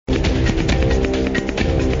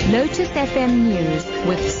Lotus FM News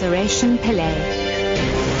with Sureshan Pillay.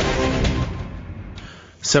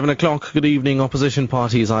 7 o'clock. Good evening. Opposition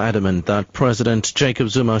parties are adamant that President Jacob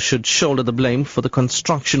Zuma should shoulder the blame for the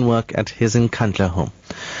construction work at his Nkandla home.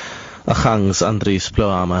 Akhang's Andries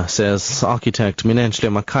Ploama says architect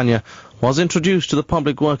Minenhle Makanya was introduced to the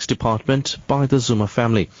Public Works Department by the Zuma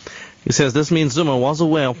family. He says this means Zuma was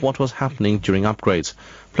aware of what was happening during upgrades.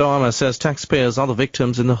 Ploama says taxpayers are the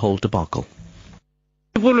victims in the whole debacle.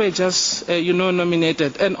 People were just,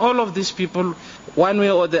 nominated, and all of these people, one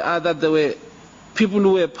way or the other, they were people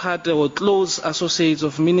who were part or close associates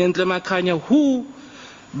of Minenhle Makanya, who,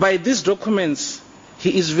 by these documents,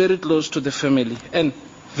 he is very close to the family and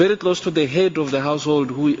very close to the head of the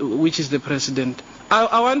household, which is the president.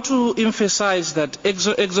 I want to emphasize that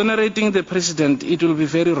exonerating the president, it will be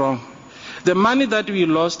very wrong. The money that we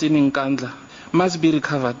lost in Nkandla must be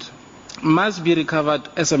recovered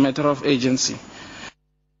as a matter of agency.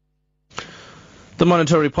 The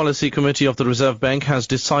Monetary Policy Committee of the Reserve Bank has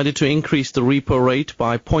decided to increase the repo rate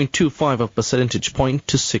by 0.25 of percentage point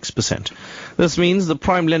to 6%. This means the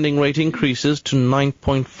prime lending rate increases to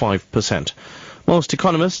 9.5%. Most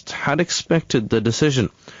economists had expected the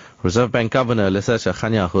decision. Reserve Bank Governor Lesetja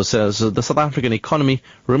Kganyago says the South African economy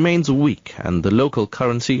remains weak and the local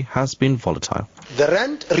currency has been volatile. The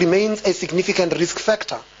rand remains a significant risk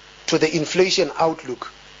factor to the inflation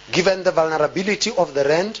outlook, given the vulnerability of the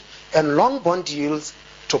rand and long bond yields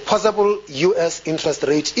to possible U.S. interest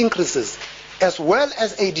rate increases, as well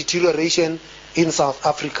as a deterioration in South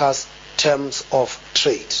Africa's terms of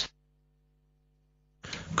trade.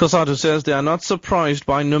 COSATU says they are not surprised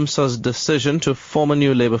by NUMSA's decision to form a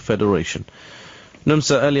new Labour Federation.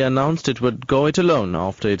 NUMSA earlier announced it would go it alone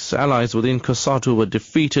after its allies within COSATU were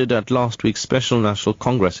defeated at last week's Special National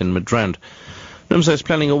Congress in Midrand. NUMSA is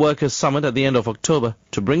planning a workers' summit at the end of October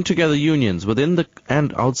to bring together unions within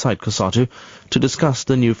and outside COSATU to discuss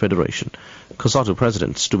the new federation. COSATU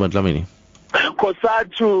President Stuma Dlamini.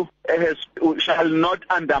 COSATU shall not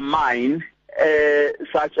undermine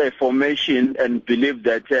such a formation and believe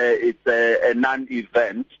that it's a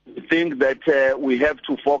non-event. I think that we have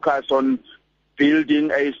to focus on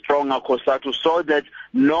building a stronger COSATU so that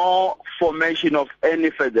no formation of any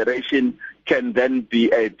federation can then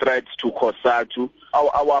be a threat to COSATU.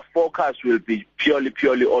 Our focus will be purely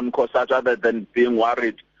on COSATU, other than being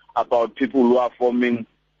worried about people who are forming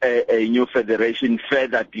a new federation,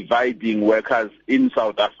 further dividing workers in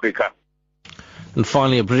South Africa. And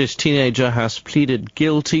finally, a British teenager has pleaded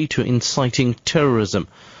guilty to inciting terrorism.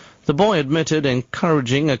 The boy admitted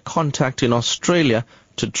encouraging a contact in Australia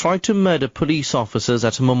to try to murder police officers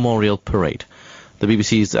at a memorial parade. The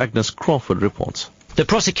BBC's Agnes Crawford reports. The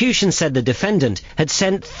prosecution said the defendant had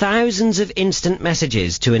sent thousands of instant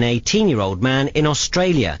messages to an 18-year-old man in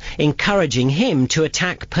Australia, encouraging him to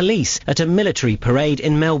attack police at a military parade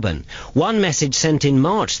in Melbourne. One message sent in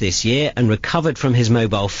March this year and recovered from his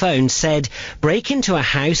mobile phone said, "Break into a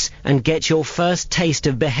house and get your first taste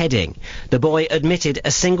of beheading." The boy admitted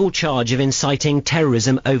a single charge of inciting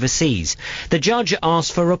terrorism overseas. The judge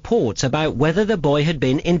asked for reports about whether the boy had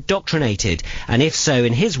been indoctrinated, and if so,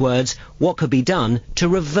 in his words, what could be done to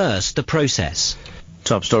reverse the process.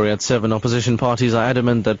 Top story at 7. Opposition parties are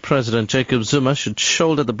adamant that President Jacob Zuma should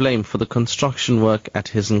shoulder the blame for the construction work at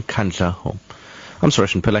his Nkandla home. I'm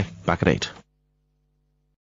Sureshan Pillay, back at 8.